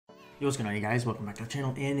Yo, what's going on, you guys? Welcome back to our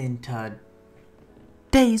channel. And in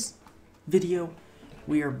today's video,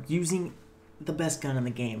 we are using the best gun in the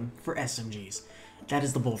game for SMGs. That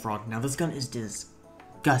is the Bullfrog. Now, this gun is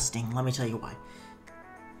disgusting. Let me tell you why.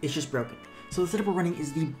 It's just broken. So the setup we're running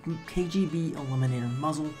is the KGB Eliminator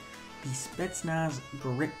muzzle, the Spetsnaz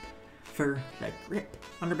grip for the grip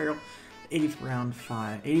underbarrel, 85 round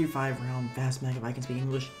fast mag if I can speak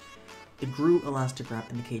English, the GRU elastic wrap,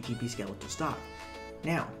 and the KGB skeletal stock.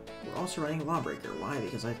 Now, we're also running Lawbreaker. Why?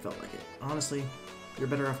 Because I felt like it. Honestly, you're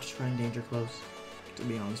better off just running Danger Close, to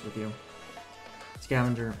be honest with you.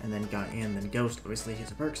 Scavenger, and then Ghost, obviously his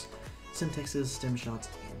perks, Simtexes, Stem Shots,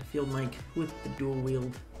 and Field Mic with the dual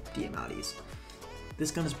wield Diamati's. This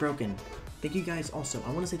gun is broken. Thank you guys also.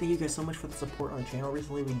 I want to say thank you guys so much for the support on the channel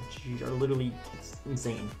recently. We are literally, it's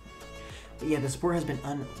insane. But yeah, the support has been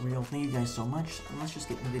unreal. Thank you guys so much. And let's just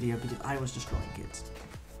get in the video because I was destroying kids.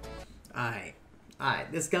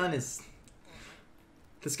 Alright, this gun is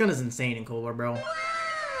insane in Kohler, bro.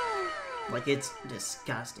 Like, it's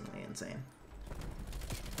disgustingly insane.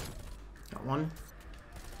 Got one.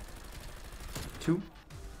 Two.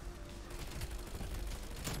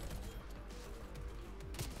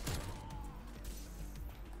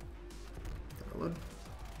 Reload.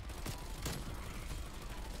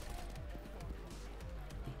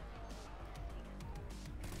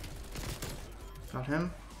 Got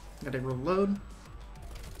him. Gotta reload.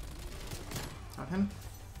 Got him.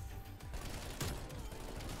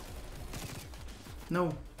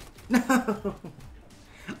 No. No!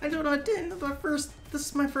 I don't know, I didn't. This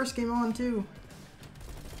is my first game on, too.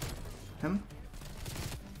 Him.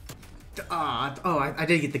 I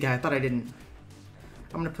did get the guy. I thought I didn't.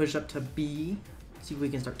 I'm gonna push up to B. See if we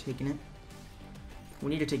can start taking it. We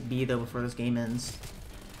need to take B, though, before this game ends.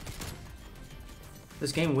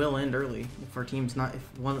 This game will end early if our team's not.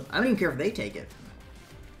 I don't even care if they take it.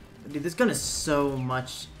 Dude, this gun is so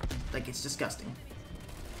much. Like, it's disgusting.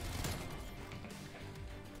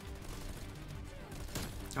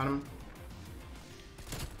 Got him.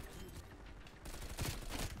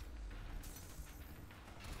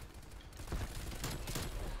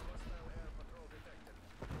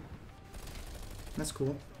 That's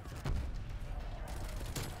cool.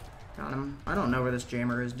 Got him. I don't know where this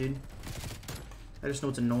jammer is, dude. I just know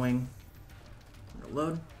it's annoying.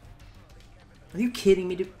 Reload. Are you kidding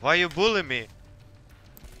me, dude? Why you bullying me?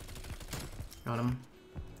 Got him.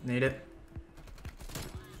 Need it.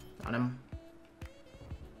 Got him.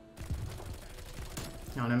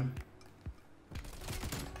 Got him.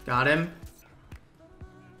 Got him.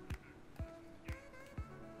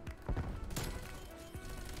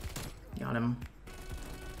 Got him.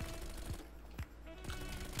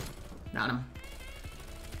 Got him.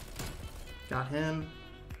 Got him.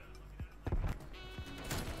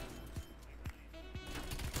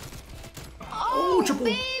 Oh, triple.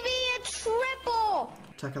 baby, a triple!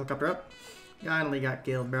 Attack helicopter up. Finally got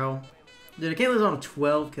killed, bro. Dude, I can't lose on a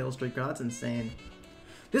 12 kill streak, bro. That's insane.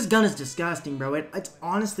 This gun is disgusting, bro. It's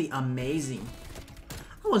honestly amazing.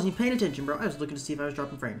 I wasn't even paying attention, bro. I was looking to see if I was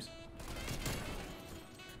dropping frames.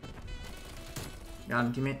 Got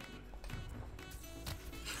him, teammate.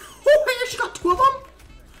 Oh, I actually got 2 of them?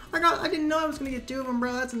 I didn't know I was gonna get 2 of them,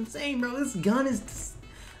 bro. That's insane, bro. This gun is...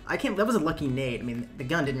 that was a lucky nade. I mean, the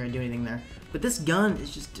gun didn't really do anything there. But this gun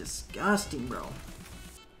is just disgusting, bro.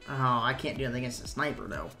 Oh, I can't do anything against a sniper,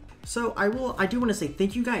 though. So, I do want to say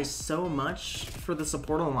thank you guys so much for the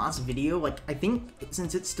support on the last video. Like, I think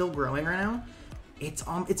since it's still growing right now, it's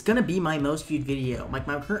gonna be my most viewed video. Like,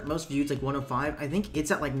 my current most viewed is like 105. I think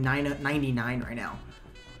it's at like 99 right now.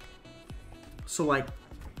 So, like,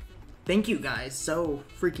 thank you guys so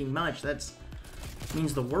freaking much. That's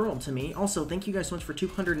means the world to me. Also, thank you guys so much for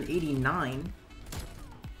 289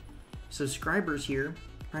 subscribers here.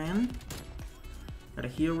 Fran, gotta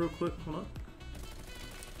heal real quick. Hold up.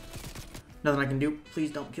 Nothing I can do. Please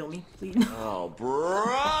don't kill me. Please. Oh,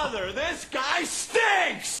 brother, this guy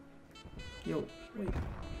stinks! Yo,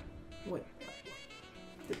 wait.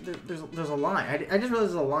 There's a line. I just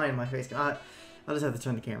realized there's a line in my face. I'll just have to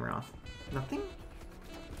turn the camera off. Nothing?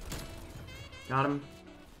 Got him.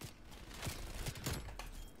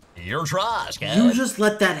 You're trash, guys. You just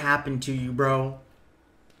let that happen to you, bro.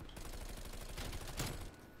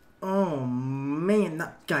 Oh, man.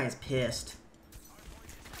 That guy is pissed.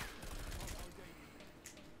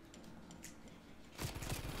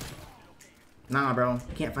 Nah, bro.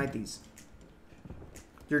 You can't fight these.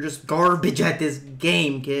 You're just garbage at this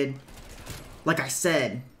game, kid. Like I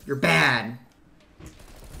said, you're bad.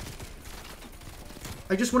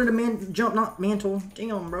 I just wanted to jump, not mantle.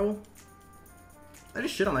 Damn, bro. I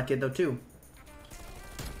just shit on that kid, though, too.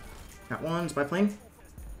 Got one. Spy plane.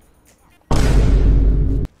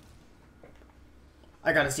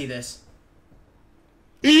 I gotta see this.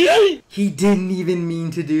 He didn't even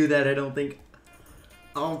mean to do that, I don't think.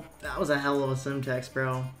 Oh, that was a hell of a Simtex,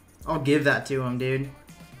 bro. I'll give that to him, dude.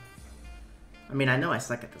 I mean, I know I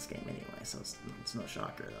suck at this game anyway, so it's no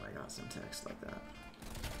shocker that I got Simtex like that.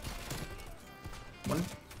 One?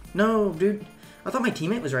 No, dude. I thought my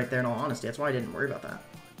teammate was right there, in all honesty. That's why I didn't worry about that.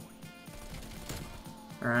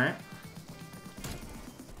 Alright.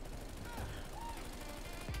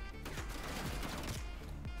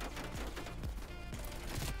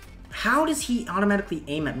 How does he automatically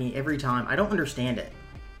aim at me every time? I don't understand it.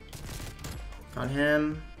 Got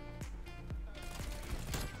him.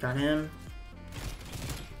 Got him.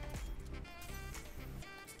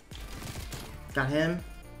 Got him.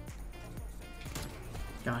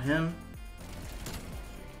 Got him.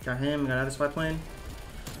 Got him. Got another spy plane.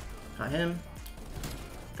 Got him.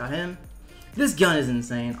 Got him. This gun is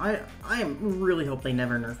insane. I really hope they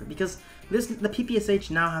never nerf it because the PPSH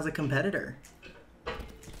now has a competitor.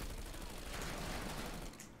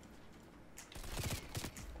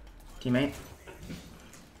 Teammate.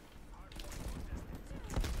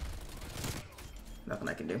 Nothing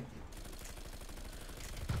I can do.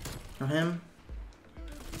 Got him.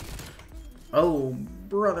 Oh,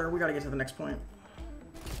 brother, we gotta get to the next point.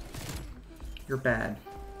 You're bad.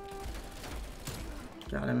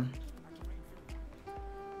 Got him.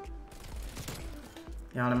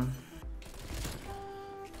 Got him.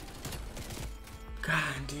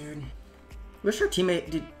 God, dude. Wish our teammate...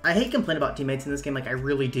 Dude, I hate complaining about teammates in this game, like, I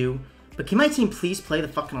really do. But can my team please play the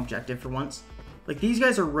fucking objective for once? Like, these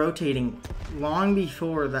guys are rotating long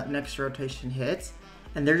before that next rotation hits,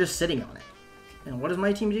 and they're just sitting on it. And what does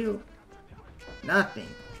my team do? Nothing.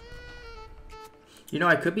 You know,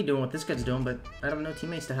 I could be doing what this guy's doing, but I don't have no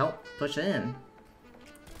teammates to help push in.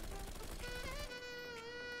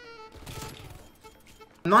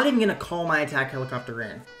 I'm not even gonna call my attack helicopter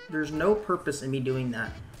in. There's no purpose in me doing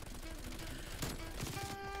that.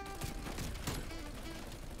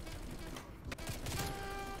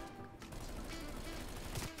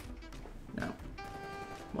 No.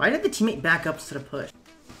 Why did the teammate back up instead of push?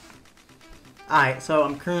 Alright, so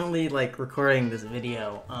I'm currently, like, recording this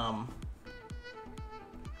video.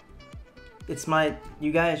 It's my...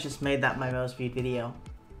 You guys just made that my most viewed video.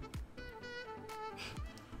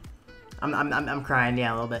 I'm crying,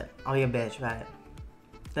 yeah, a little bit. I'll be a bitch about it.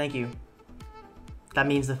 Thank you. That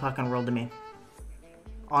means the fucking world to me.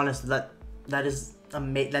 Honestly, that is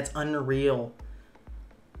that's unreal.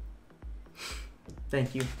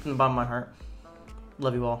 Thank you from the bottom of my heart.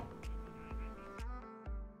 Love you all.